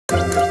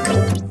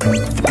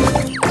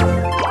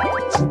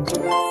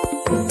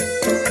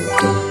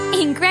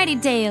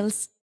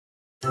Increditales.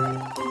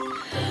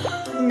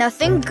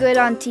 Nothing good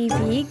on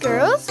TV,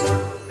 girls?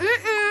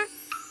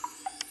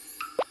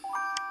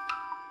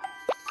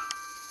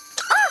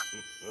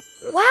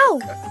 Wow!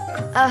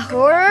 A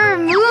horror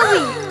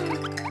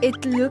movie!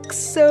 It looks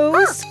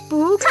so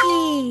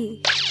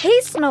spooky!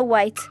 Hey, Snow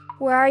White,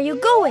 where are you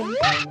going?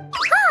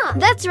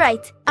 That's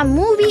right! A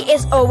movie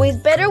is always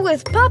better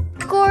with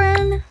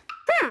popcorn!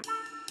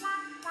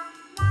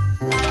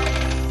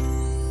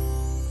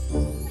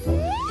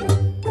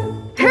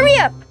 Hurry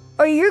up,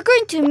 or you're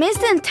going to miss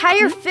the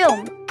entire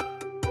film!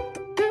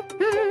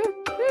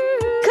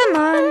 Come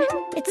on,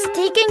 it's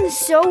taking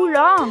so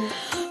long!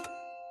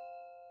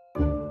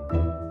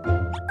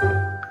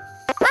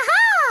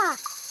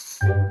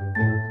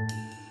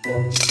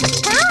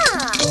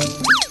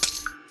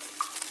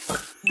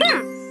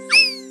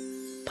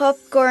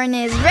 Popcorn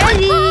is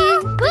ready!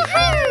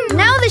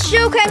 Now the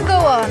show can go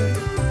on!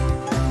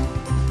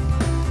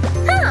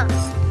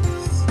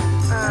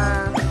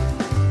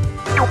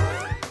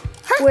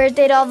 Where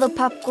did all the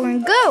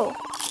popcorn go?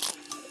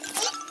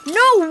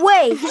 No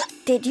way!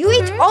 Did you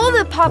eat all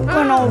the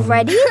popcorn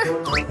already?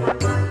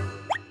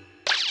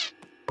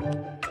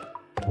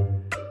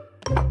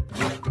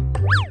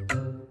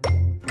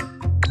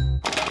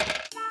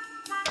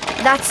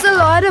 That's a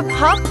lot of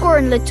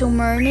popcorn, Little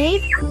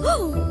Mermaid.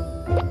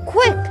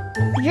 Quick!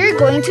 You're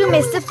going to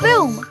miss the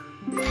film.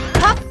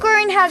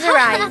 Popcorn has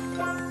arrived.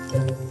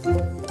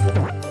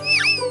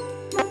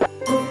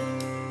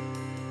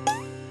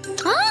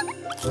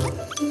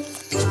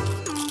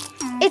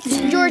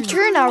 It's your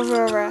turn,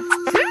 Aurora.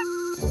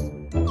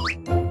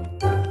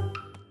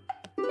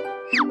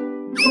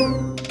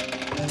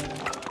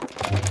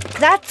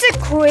 That's a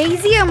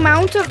crazy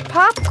amount of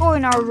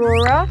popcorn,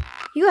 Aurora.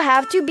 You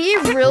have to be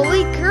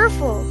really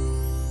careful.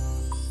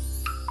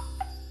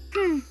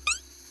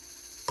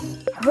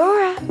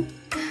 Aurora,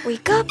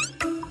 wake up.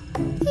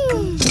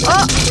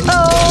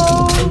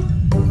 Uh-oh!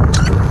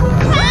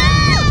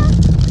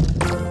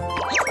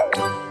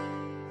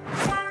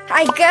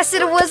 I guess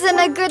it wasn't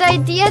a good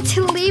idea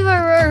to leave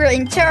Aurora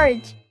in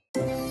charge.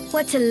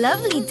 What a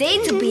lovely day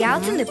to be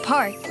out in the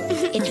park.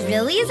 It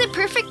really is a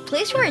perfect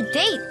place for a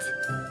date.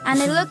 And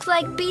it looks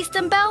like Beast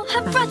and Belle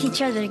have brought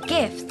each other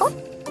gifts.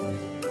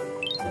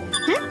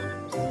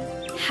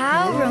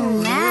 How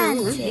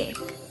romantic.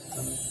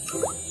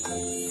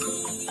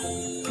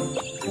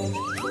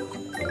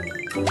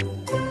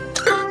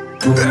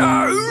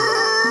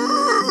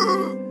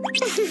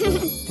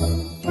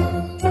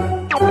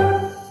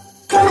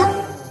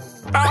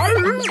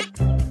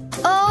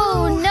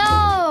 Oh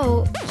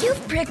no!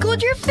 You've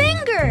prickled your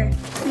finger!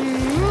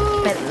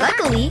 But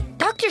luckily,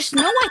 Dr.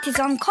 Snow White is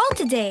on call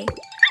today.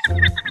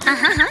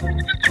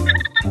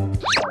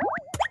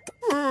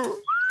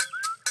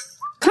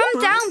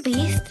 Calm down,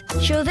 Beast.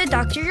 Show the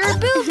doctor your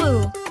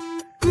boo-boo.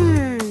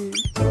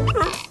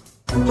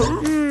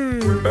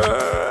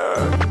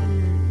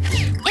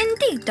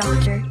 Indeed,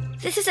 Doctor.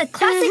 This is a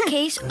classic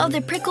case of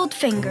the prickled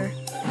finger.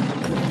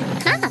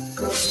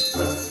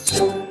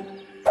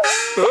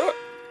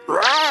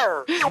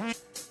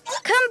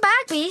 Come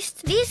back,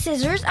 Beast. These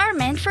scissors are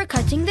meant for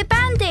cutting the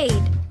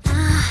Band-Aid.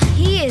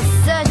 He is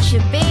such a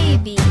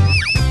baby.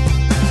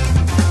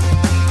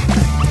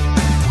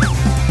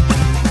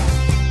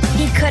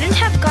 He couldn't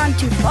have gone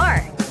too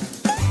far.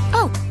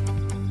 Oh.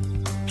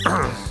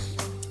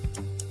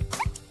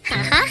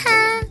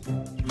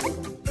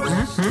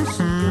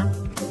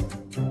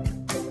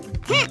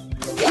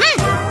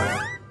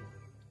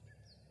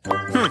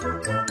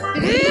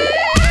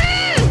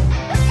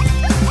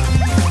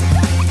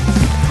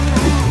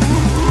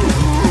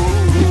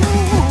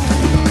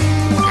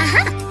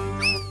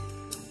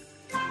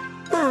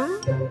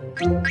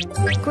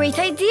 Great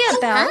idea,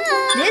 Belle.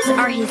 These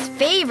are his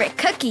favorite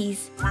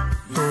cookies.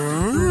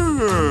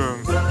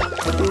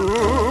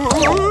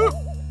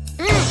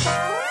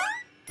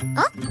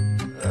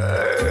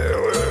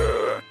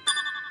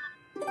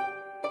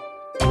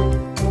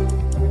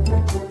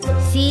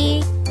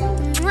 See?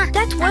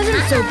 That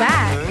wasn't so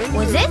bad,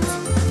 was it?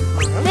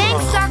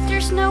 Thanks,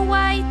 Dr. Snow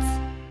White.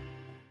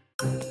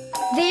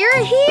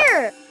 They're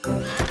here!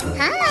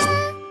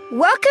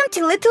 Welcome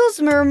to Little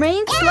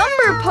Mermaid's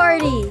slumber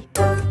party!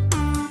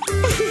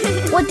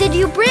 What did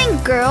you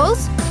bring,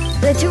 girls?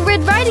 Little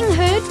Red Riding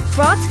Hood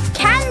brought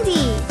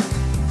candy.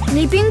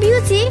 Sleeping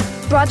Beauty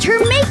brought her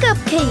makeup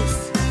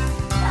case.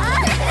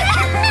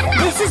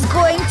 This is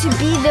going to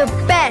be the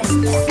best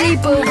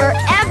sleepover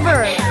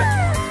ever.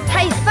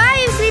 High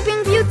five,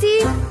 Sleeping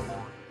Beauty.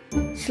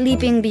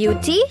 Sleeping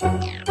Beauty?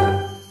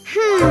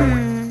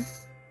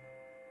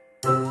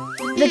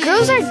 The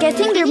girls are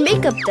getting their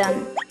makeup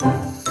done.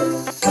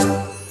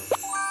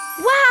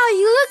 Wow,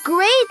 you look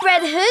great,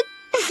 Red Hood.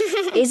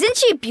 Isn't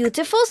she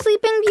beautiful,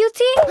 Sleeping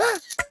Beauty?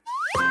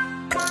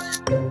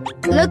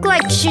 Look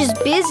like she's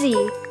busy.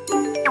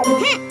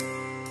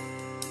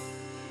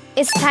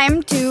 It's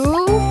time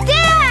to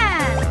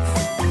dance!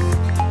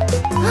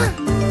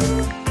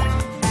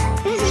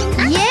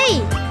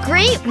 Yay!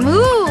 Great Great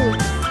move!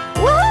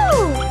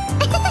 Woohoo!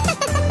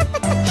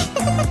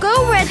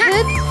 Go, Red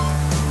Hood!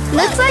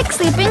 Looks like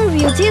Sleeping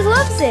Beauty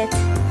loves it.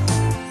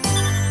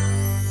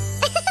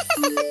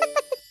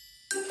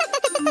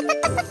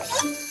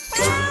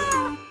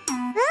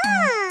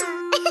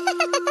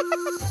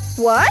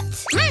 What?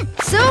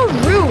 So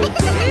rude!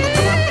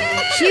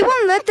 She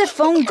won't let the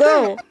phone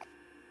go.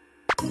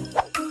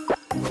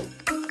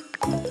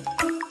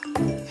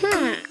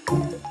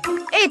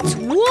 It's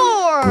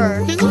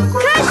war!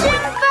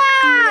 Cushion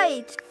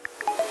fight!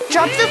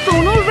 Drop the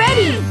phone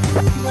already!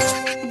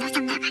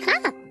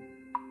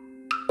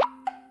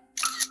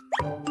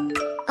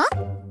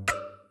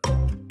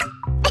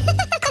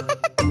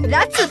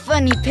 That's a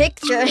funny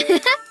picture.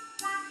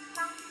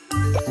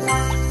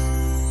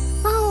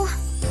 Oh,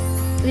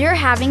 you're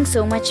having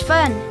so much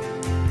fun.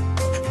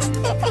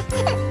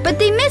 But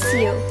they miss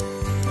you.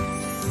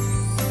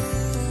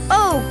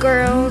 Oh,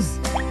 girls.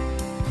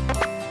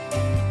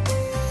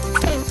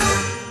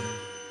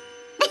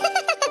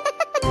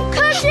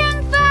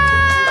 Cushion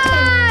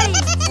fight!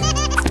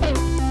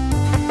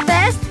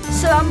 Best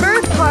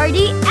slumber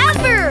party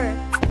ever!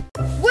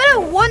 What a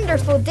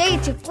wonderful day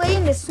to play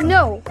in the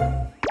snow.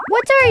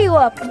 What are you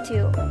up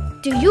to?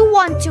 Do you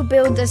want to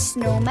build a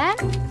snowman?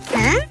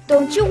 Huh?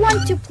 Don't you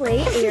want to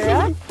play,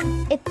 Era?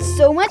 It's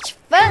so much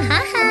fun.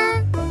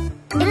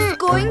 It's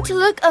going to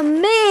look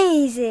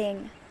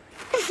amazing.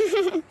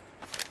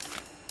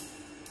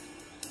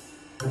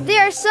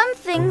 There are some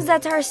things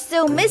that are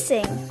still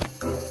missing.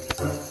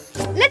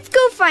 Let's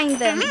go find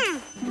them.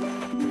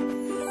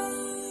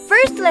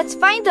 First, let's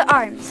find the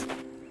arms.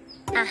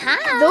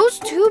 Those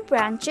two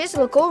branches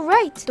look all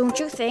right, don't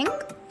you think?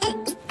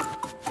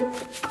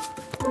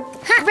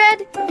 Red,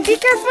 be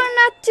careful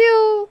not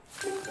to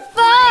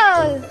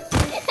fall!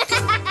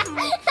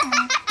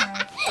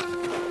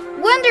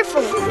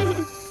 Wonderful!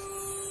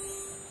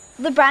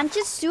 The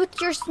branches suit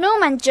your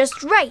snowman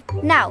just right.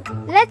 Now,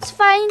 let's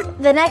find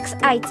the next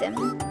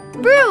item.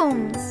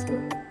 Brooms!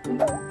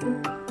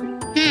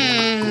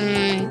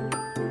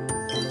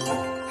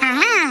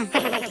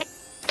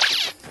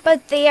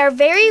 But they are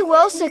very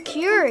well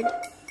secured.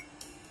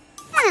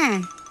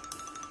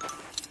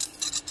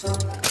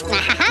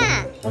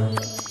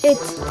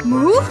 It's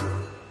move?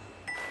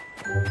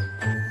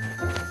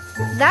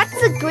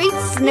 That's a great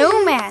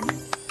snowman.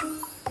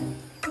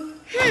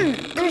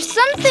 There's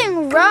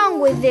something wrong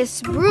with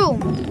this broom.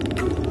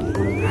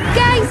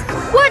 Guys,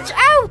 watch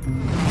out!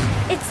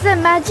 It's the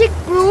magic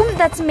broom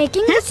that's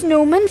making the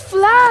snowman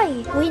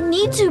fly. We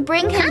need to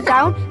bring him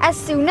down as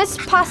soon as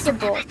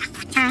possible.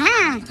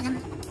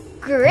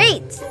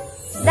 Great!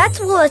 That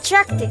will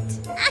attract it.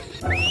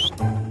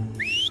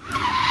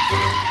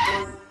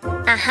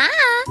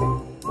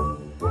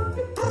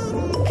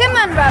 Come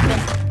on, Robin.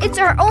 It's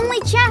our only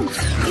chance.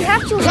 You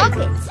have to log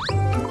it.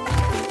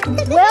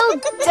 Well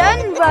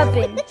done,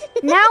 Robin.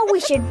 Now we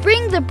should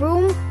bring the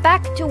broom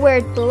back to where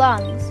it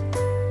belongs.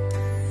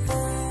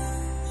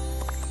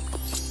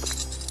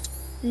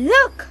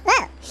 Look!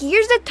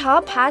 Here's the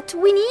top hat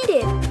we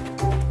needed.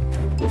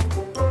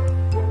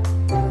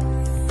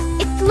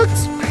 It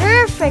looks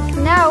perfect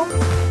now.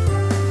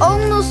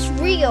 Almost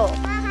real.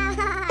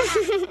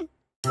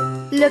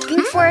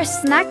 Looking for a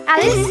snack,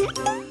 Alice?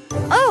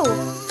 Oh!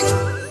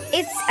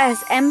 It's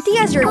as empty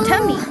as your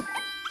tummy.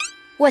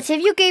 What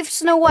if you gave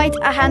Snow White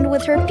a hand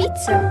with her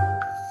pizza?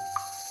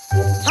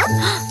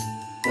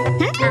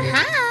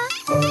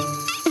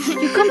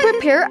 You can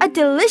prepare a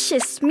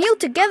delicious meal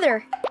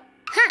together.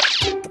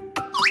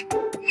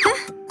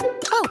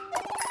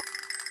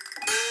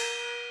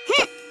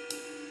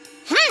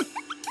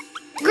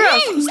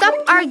 Girls, stop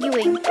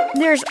arguing.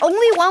 There's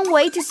only one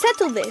way to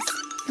settle this.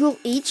 You'll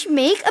each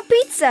make a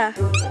pizza.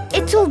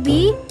 It will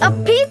be a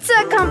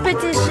pizza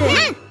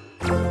competition.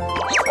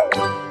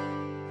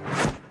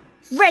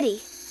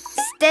 Ready,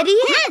 steady,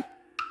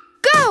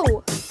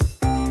 go!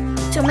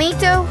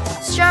 Tomato,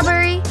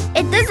 strawberry,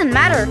 it doesn't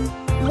matter.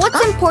 What's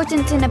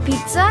important in a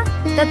pizza?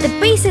 That the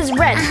base is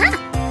red.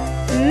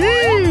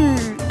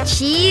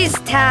 Cheese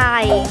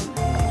time.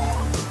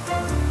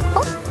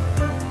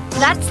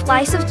 That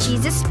slice of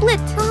cheese is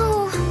split.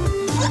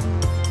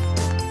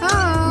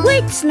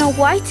 Wait, Snow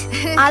White.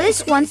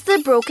 Alice wants the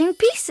broken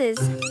pieces.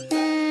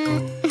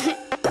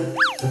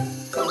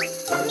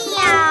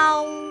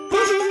 Meow.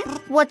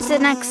 What's the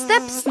next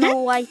step,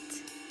 Snow White?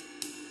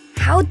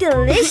 How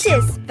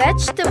delicious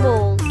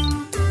vegetables.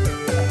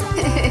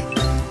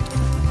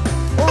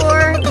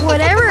 Or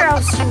whatever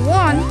else you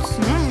want.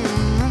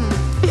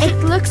 It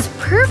looks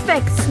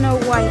perfect, Snow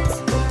White.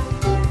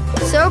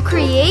 So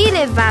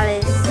creative,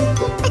 Alice.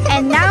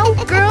 And now,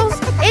 girls,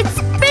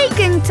 it's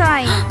baking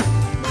time.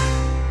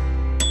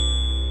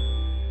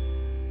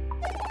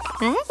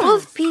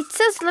 Both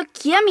pizzas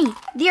look yummy.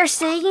 They are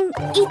saying,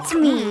 eat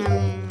me.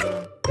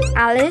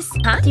 Alice,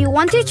 do you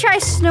want to try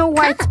Snow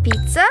White's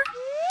pizza?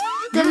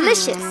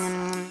 Delicious.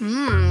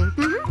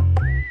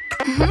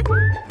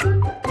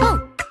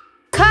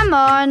 Come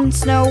on,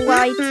 Snow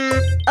White.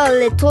 A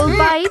little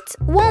bite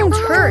won't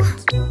hurt.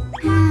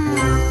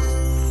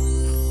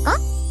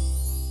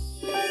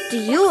 Do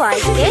you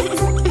like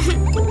it?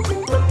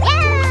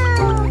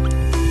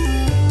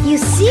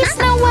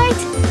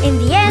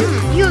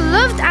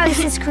 loved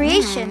Alice's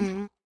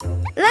creation.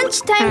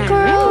 Lunchtime,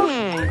 Coral.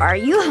 Are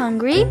you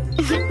hungry?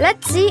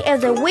 Let's see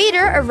if the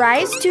waiter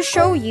arrives to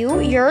show you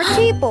your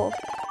table.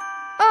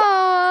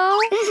 Oh,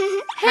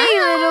 hey,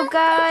 little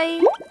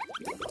guy.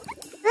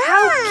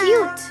 How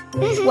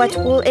cute. What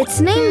will its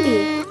name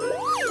be?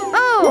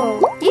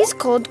 Oh, he's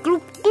called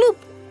Gloop Gloop.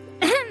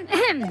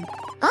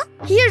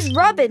 Here's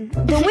Robin,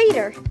 the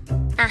waiter.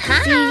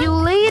 See you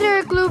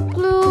later, Gloop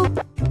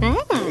Gloop.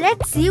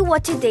 Let's see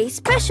what today's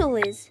special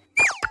is.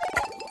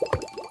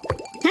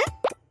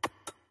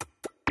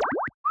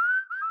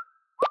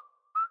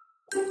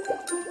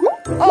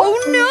 Oh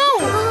no!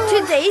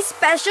 Today's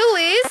special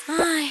is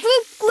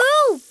Gloop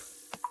Gloop.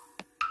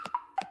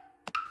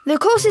 The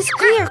coast is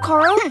clear,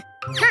 Coral.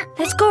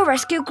 Let's go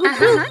rescue Gloop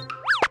Gloop.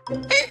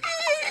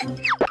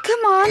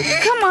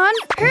 Come on,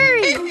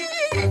 hurry.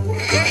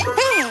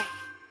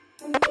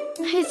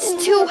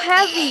 It's too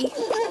heavy.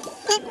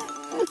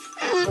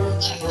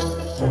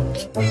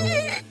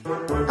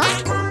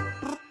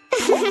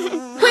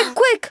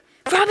 Quick!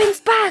 Robin's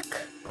back.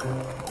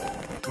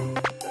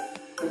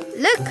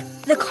 Look,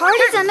 the cart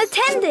is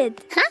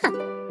unattended.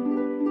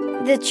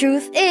 The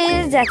truth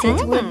is that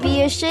it would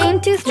be a shame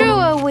to throw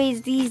away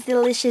these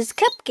delicious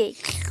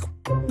cupcakes.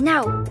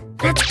 Now,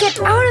 let's get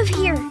out of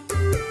here.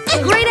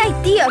 Great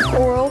idea,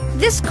 Coral.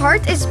 This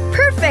cart is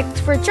perfect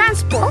for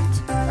transport.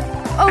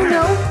 Oh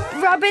no,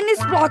 Robin is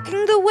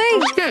blocking the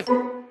way.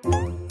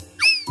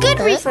 Good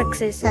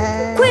reflexes.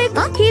 Quick,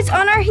 he's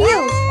on our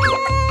heels.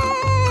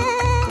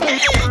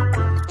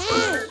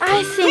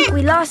 I think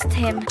we lost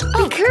him.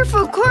 Be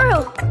careful,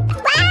 Coral.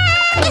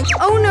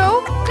 Oh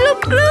no,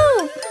 Gloop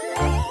Gloop.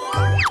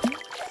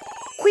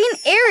 Queen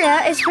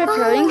Aria is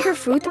preparing her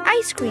fruit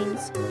ice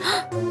creams.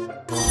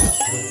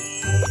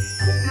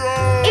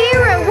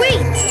 Aria,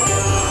 wait!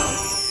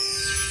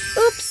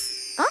 Oops,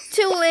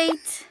 too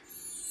late.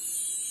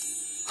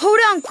 Hold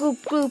on, Gloop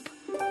Gloop.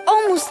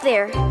 Almost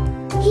there.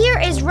 Here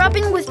is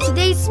Robin with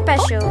today's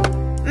special.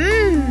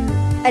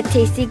 A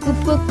tasty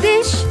Gloop Gloop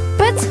dish,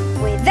 but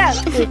without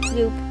Gloop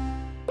Gloop.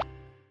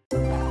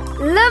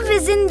 Love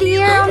is in the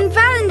air on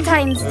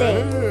Valentine's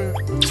Day.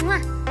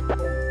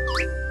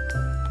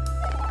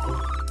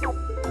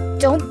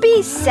 Don't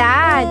be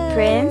sad,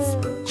 Prince.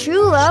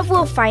 True love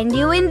will find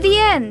you in the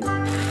end.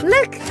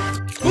 Look,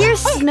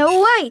 there's Snow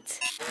White.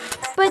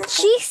 But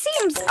she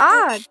seems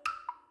odd.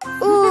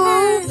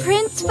 Ooh,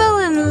 Prince fell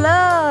in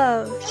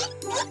love.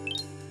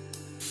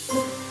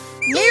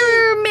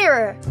 Mirror,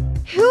 mirror,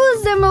 who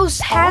is the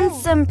most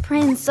handsome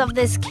prince of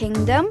this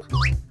kingdom?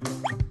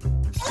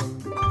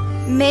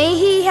 May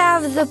he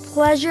have the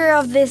pleasure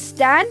of this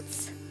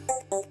dance?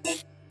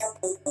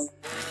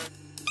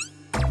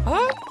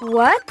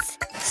 What?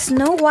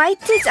 Snow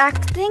White is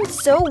acting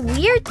so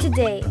weird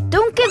today.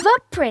 Don't give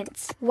up,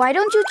 Prince. Why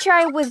don't you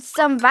try with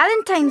some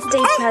Valentine's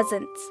Day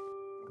presents?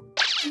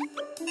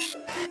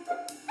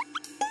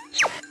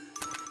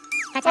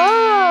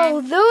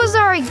 Oh, those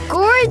are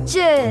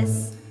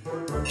gorgeous.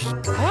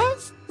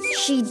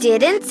 She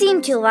didn't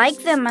seem to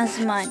like them as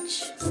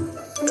much.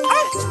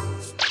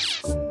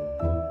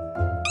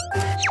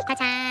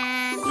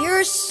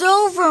 You're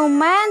so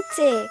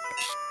romantic.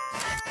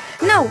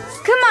 No,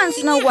 come on,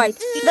 Snow White.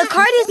 The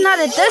cart is not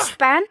a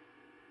dustpan.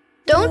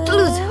 Don't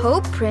lose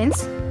hope,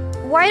 Prince.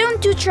 Why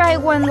don't you try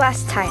one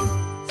last time?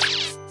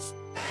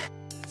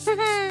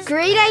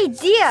 Great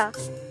idea.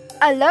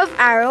 A love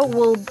arrow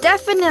will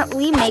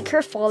definitely make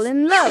her fall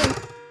in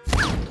love.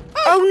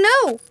 Oh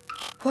no!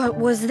 What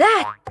was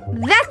that?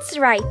 That's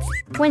right.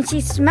 When she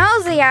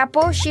smells the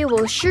apple, she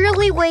will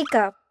surely wake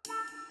up.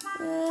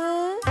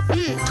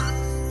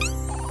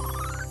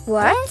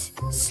 What?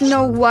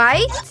 Snow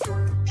White?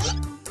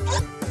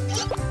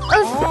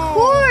 Of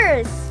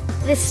course!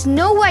 The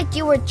Snow White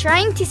you were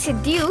trying to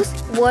seduce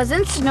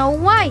wasn't Snow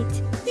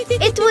White.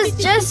 It was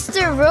just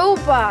a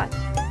robot.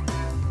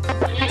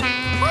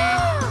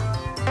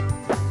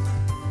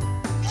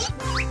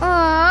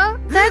 Aw,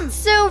 that's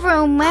so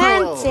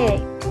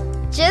romantic.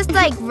 Just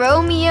like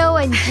Romeo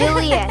and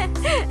Juliet.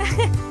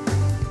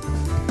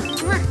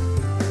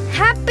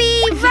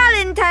 Happy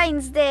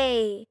Valentine's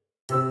Day!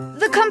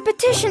 The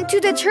competition to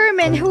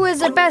determine who is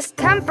the best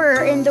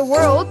camper in the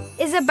world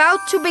is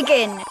about to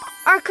begin.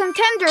 Our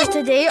contenders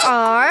today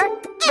are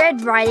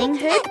Red Riding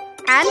Hood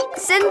and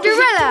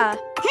Cinderella.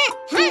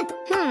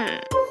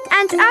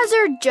 And as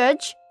our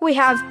judge, we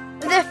have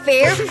the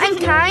fair and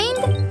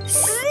kind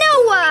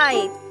Snow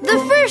White. The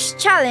first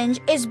challenge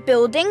is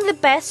building the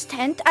best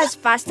tent as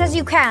fast as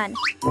you can.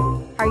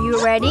 Are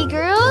you ready,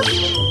 girls?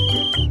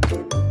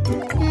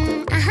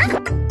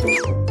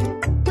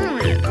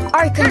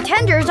 Our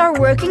contenders are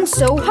working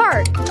so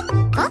hard.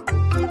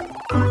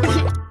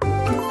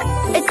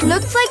 It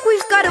looks like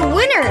we've got a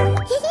winner.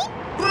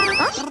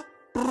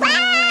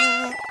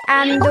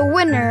 And the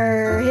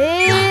winner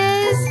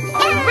is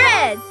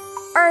Red.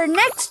 Our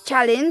next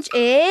challenge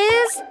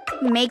is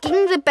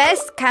making the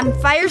best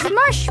campfire's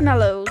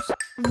marshmallows.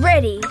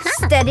 Ready,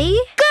 steady,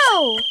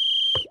 go!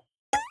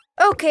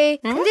 Okay,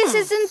 this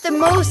isn't the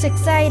most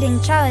exciting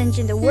challenge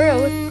in the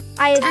world.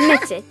 I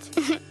admit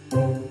it.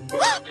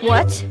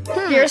 What?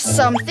 There's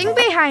something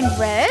behind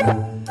red?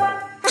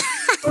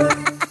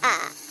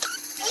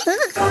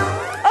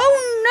 Oh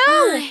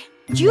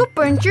no! You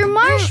burnt your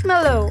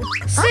marshmallow!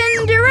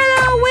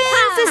 Cinderella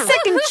wins the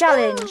second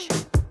challenge!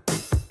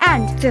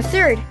 And the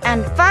third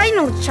and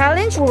final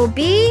challenge will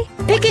be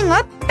picking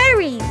up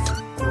berries!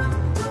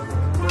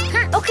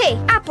 Okay,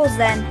 apples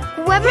then.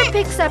 Whoever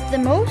picks up the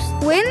most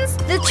wins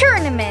the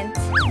tournament.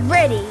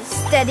 Ready,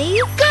 steady,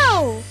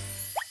 go!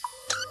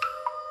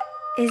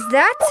 Is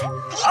that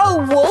a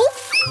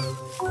wolf?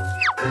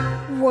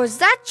 Was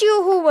that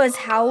you who was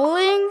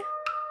howling?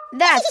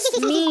 That's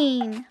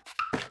mean.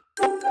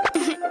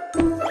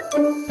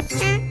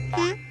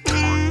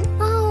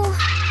 Oh.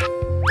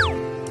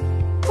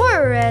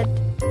 Poor Red.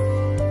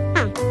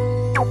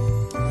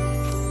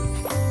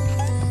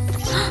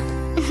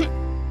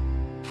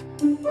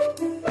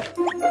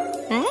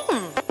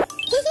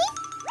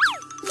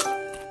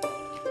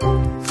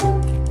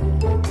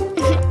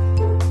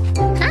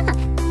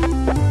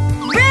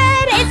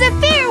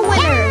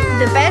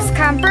 The best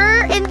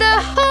camper in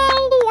the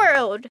whole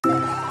world.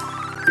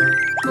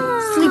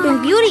 Sleeping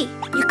Beauty,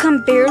 you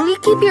can barely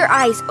keep your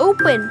eyes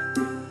open.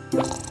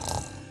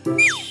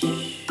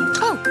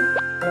 Oh,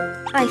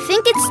 I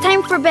think it's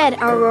time for bed,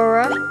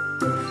 Aurora.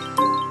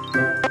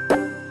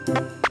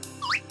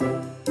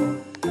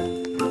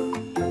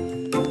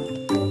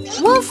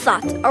 Well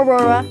thought,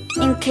 Aurora,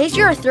 in case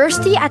you're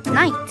thirsty at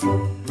night.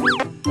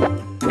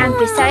 And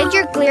beside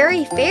your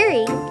glary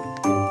fairy.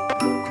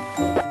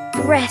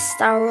 Rest,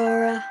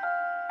 Aurora.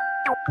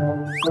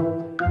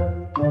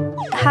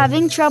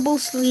 Having trouble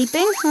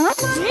sleeping, huh?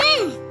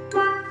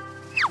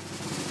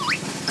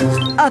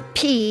 A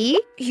pea?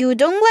 You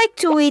don't like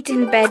to eat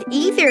in bed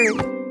either.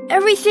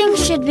 Everything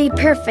should be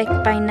perfect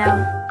by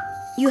now.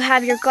 You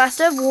have your glass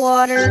of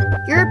water,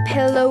 your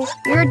pillow,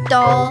 your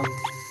doll.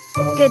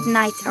 Good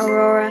night,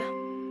 Aurora.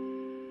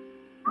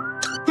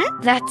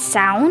 That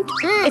sound?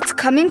 It's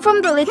coming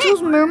from the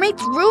Little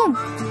Mermaid's room.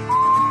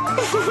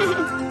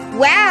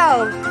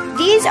 Wow!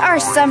 These are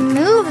some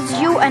moves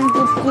you and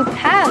Bloop Bloop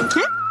have.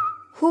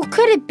 Who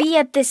could it be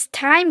at this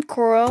time,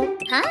 Coral?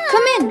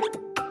 Come in.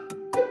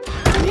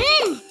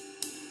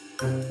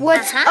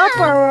 What's up,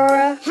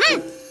 Aurora?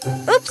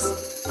 Oops!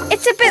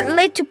 It's a bit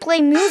late to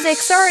play music,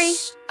 sorry.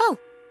 Oh.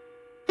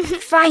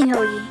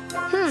 Finally.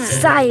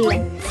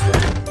 Silence.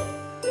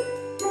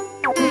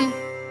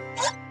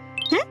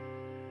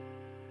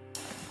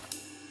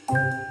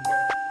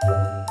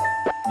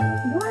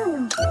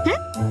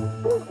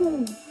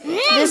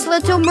 This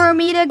Little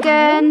Mermaid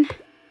again.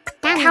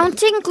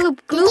 Counting Gloop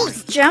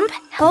Gloop's jump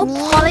help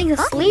falling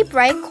asleep,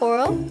 right,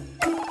 Coral?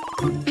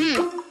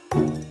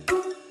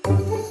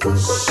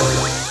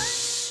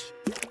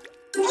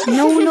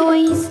 No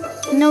noise,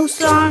 no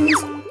songs,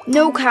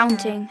 no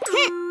counting.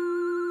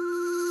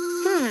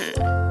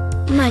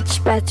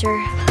 Much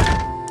better.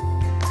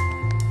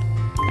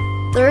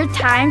 Third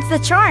time's the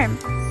charm.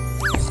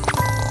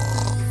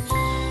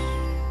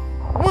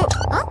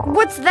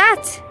 What's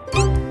that?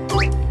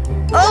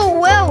 Oh,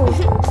 well,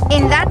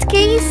 in that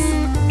case,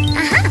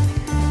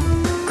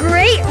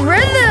 great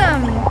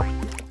rhythm!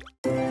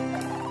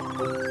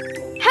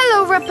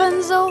 Hello,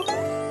 Rapunzel.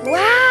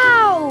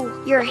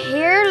 Wow, your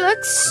hair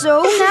looks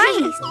so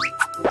nice.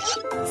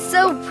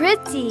 So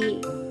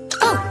pretty.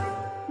 Oh,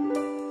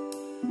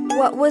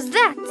 what was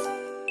that?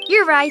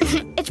 You're right,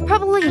 it's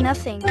probably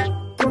nothing.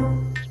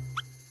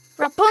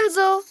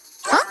 Rapunzel,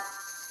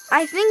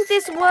 I think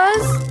this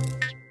was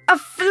a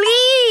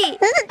flea.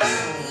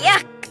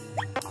 Yuck.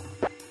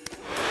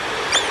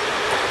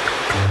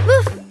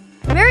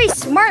 Very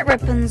smart,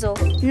 Rapunzel.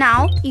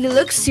 Now you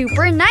look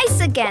super nice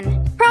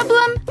again.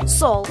 Problem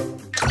solved.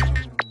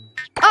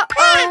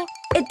 Uh-oh!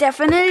 It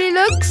definitely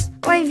looks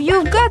like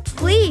you've got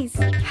fleas.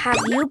 Have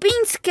you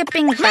been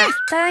skipping bath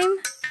time?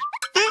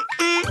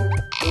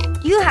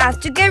 You have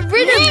to get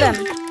rid of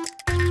them.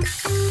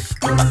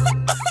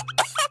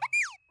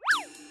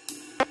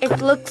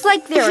 It looks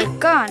like they're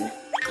gone.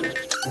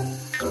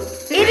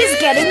 It is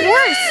getting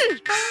worse.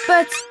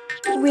 But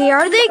where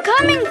are they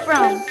coming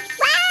from?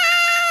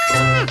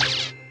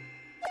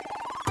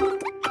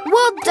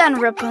 Well done,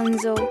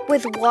 Rapunzel.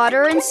 With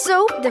water and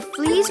soap, the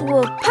fleas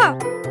will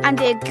pop. And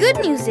the good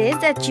news is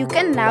that you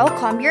can now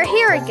comb your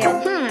hair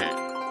again.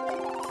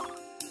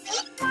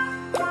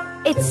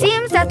 It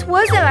seems that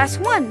was the last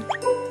one.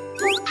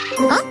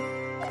 Huh?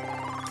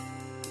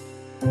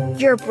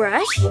 Your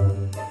brush?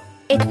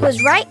 It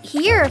was right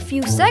here a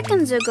few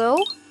seconds ago.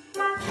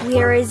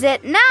 Where is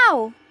it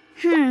now?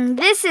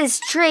 This is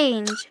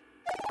strange.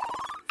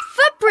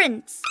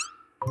 Footprints!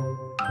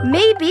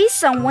 Maybe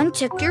someone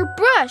took your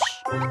brush.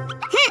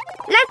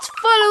 Let's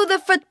follow the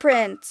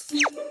footprints.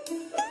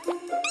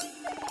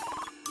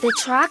 The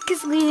track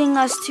is leading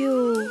us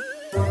to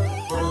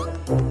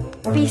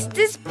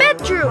Beast's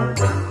bedroom.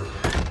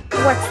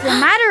 What's the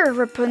matter,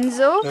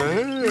 Rapunzel?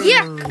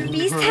 Yuck!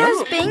 Beast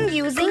has been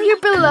using your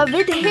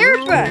beloved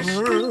hairbrush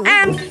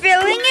and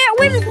filling it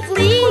with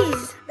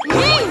fleas.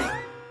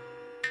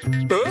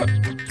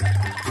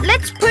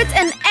 Let's put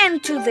an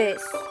end to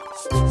this.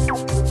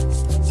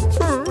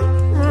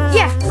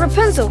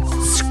 Rapunzel,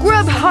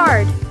 scrub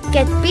hard.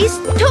 Get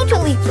beast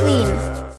totally clean.